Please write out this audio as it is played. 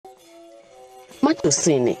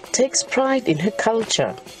Madosini takes pride in her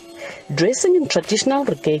culture. Dressing in traditional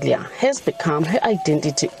regalia has become her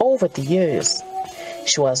identity over the years.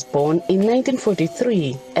 She was born in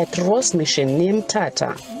 1943 at Ross Mission near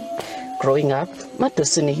Mthatha. Growing up,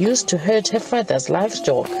 Madosini used to herd her father's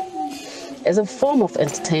livestock. As a form of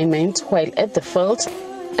entertainment while at the field,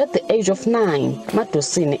 at the age of 9,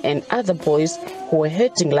 Madosini and other boys who were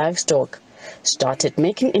herding livestock started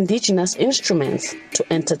making indigenous instruments to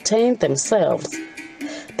entertain themselves.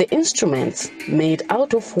 The instruments, made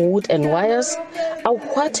out of wood and wires, are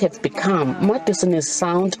what have become Madosini's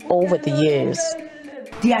sound over the years.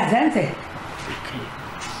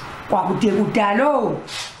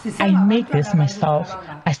 I made this myself.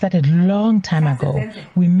 I started a long time ago.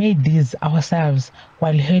 We made these ourselves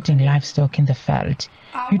while herding livestock in the field.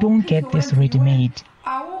 You don't get this ready-made.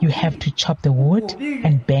 You have to chop the wood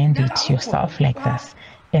and bend it yourself like this,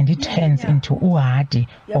 and it turns into Uhadi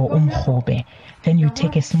or uMrhubhe. Then you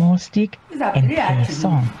take a small stick and play a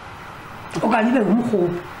song.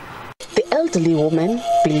 The elderly woman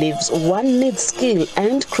believes one needs skill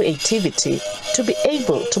and creativity to be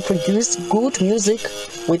able to produce good music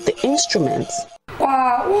with the instruments.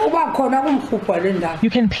 You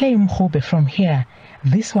can play uMrhubhe from here.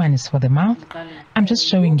 This one is for the mouth. I'm just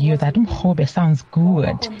showing you that uMrhubhe sounds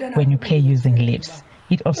good when you play using lips.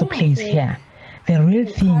 It also plays here. The real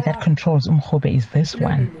thing that controls uMrhubhe is this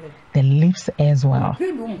one, the lips as well.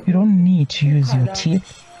 You don't need to use your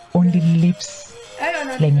teeth, only lips.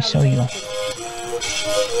 Let me show you.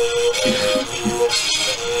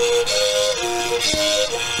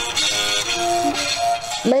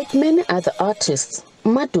 Like many other artists,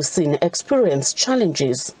 Madosini experienced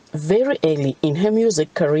challenges very early in her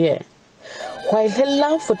music career. While her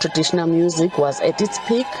love for traditional music was at its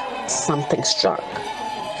peak, something struck.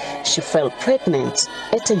 She fell pregnant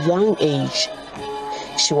at a young age.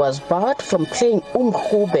 She was barred from playing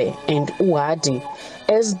uMrhubhe and Uhadi,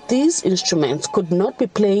 as these instruments could not be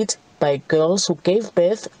played by girls who gave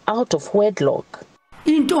birth out of wedlock.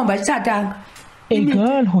 A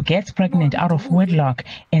girl who gets pregnant out of wedlock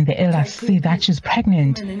and the elders see that she's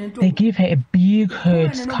pregnant, they give her a big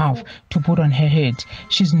herd scarf to put on her head.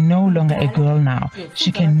 She's no longer a girl now.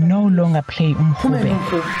 She can no longer play uMrhubhe.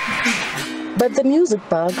 But the music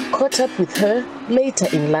bug caught up with her later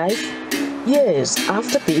in life, years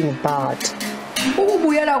after being barred.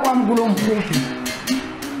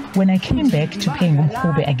 When I came back to playing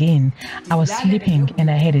uMrhubhe again, I was sleeping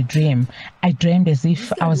and I had a dream. I dreamed as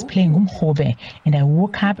if I was playing uMrhubhe, and I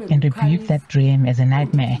woke up and rebuked that dream as a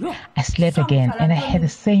nightmare. I slept again and I had the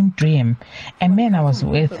same dream. A man I was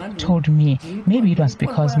with told me maybe it was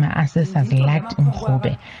because my ancestors liked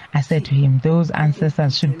uMrhubhe. I said to him, those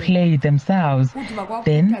ancestors should play it themselves.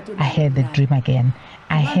 Then I had the dream again.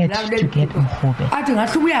 I had to get uMrhubhe.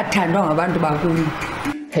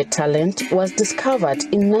 Her talent was discovered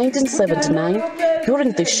in 1979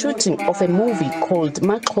 during the shooting of a movie called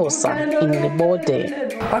Maxhosa in Libode.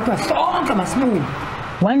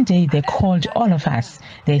 One day they called all of us.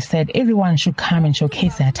 They said everyone should come and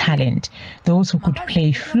showcase their talent. Those who could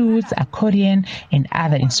play flutes, accordion, and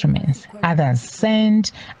other instruments. Others sang,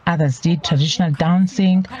 others did traditional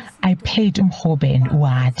dancing. I played uMrhubhe and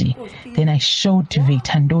Uhadi. Then I showed to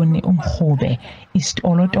Victor Ndoni uMrhubhe,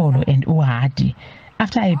 Istolotolo and Uhadi.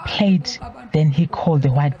 After I played, then he called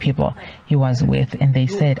the white people he was with, and they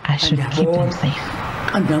said I should keep them safe.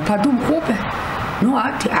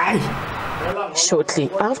 Shortly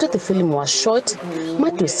after the film was shot,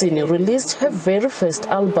 Madosini released her very first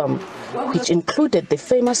album, which included the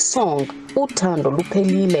famous song Uthando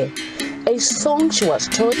Luphelile, a song she was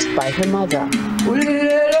taught by her mother.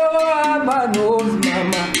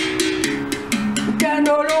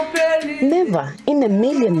 Never in a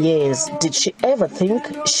million years did she ever think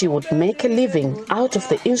she would make a living out of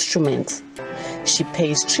the instrument. She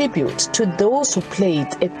pays tribute to those who played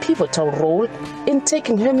a pivotal role in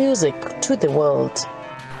taking her music to the world.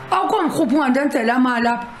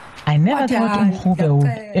 I never thought uMrhubhe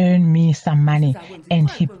would earn me some money, and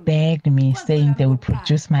he begged me saying they would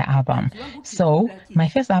produce my album. So my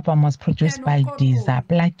first album was produced by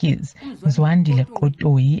Dizaplakis, Zwandile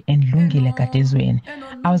Qotoi and Lungile Gadezweni.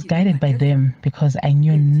 I was guided by them because I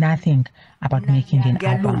knew nothing about making an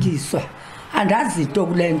album.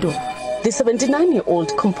 The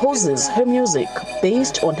 79-year-old composes her music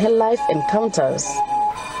based on her life encounters.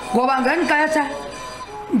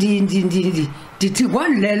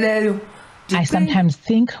 I sometimes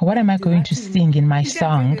think, what am I going to sing in my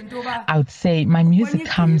song? I would say my music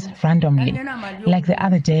comes randomly. Like the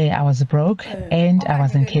other day, I was broke and I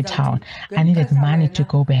was in Cape Town. I needed money to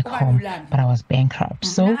go back home, but I was bankrupt.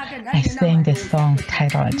 So I sang the song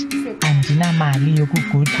titled Andina Mali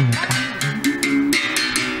Yokuguduka.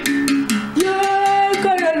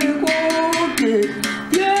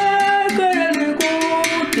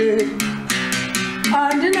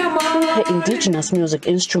 Her indigenous music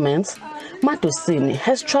instruments, Madosini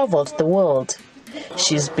has traveled the world.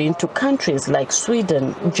 She's been to countries like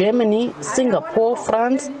Sweden, Germany, Singapore,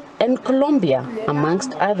 France, and Colombia,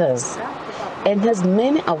 amongst others, and has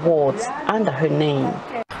many awards under her name.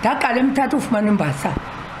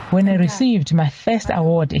 When I received my first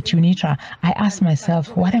award at UNITRA, I asked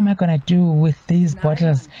myself, what am I going to do with these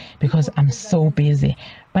bottles? Because I'm so busy.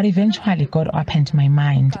 But eventually God opened my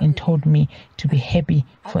mind and told me to be happy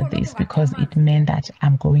for this because it meant that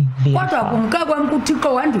I'm going very far.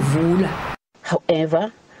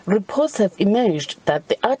 However, reports have emerged that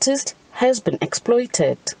the artist has been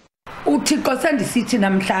exploited.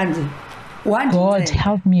 God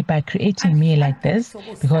helped me by creating me like this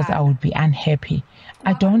because I would be unhappy.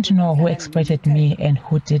 I don't know who exploited me and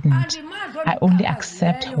who didn't. I only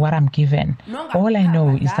accept what I'm given. All I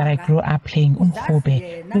know is that I grew up playing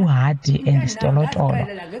uMrhubhe, Uhadi and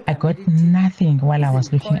Stolotolo. I got nothing while I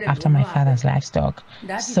was looking after my father's livestock.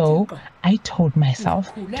 So I told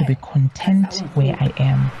myself to be content where I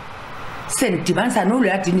am.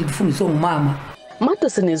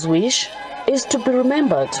 Madosini's wish is to be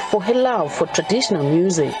remembered for her love for traditional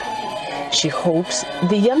music. She hopes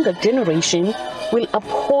the younger generation will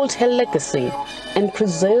uphold her legacy and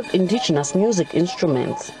preserve indigenous music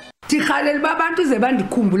instruments.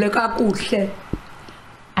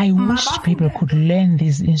 I wish people could learn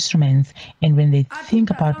these instruments, and when they think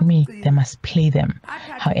about me, they must play them.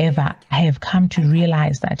 However, I have come to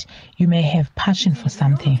realize that you may have passion for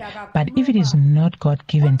something, but if it is not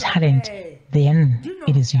God-given talent, then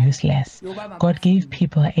it is useless. God gave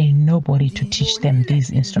people a nobody to teach them these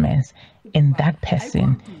instruments, and that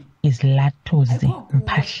person is Latozi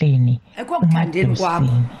Mpahleni,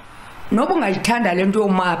 Madosini.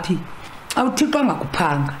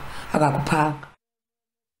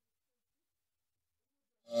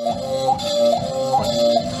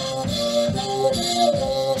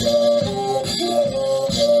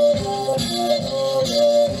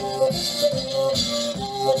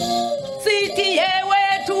 Sithi yewe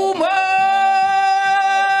tumo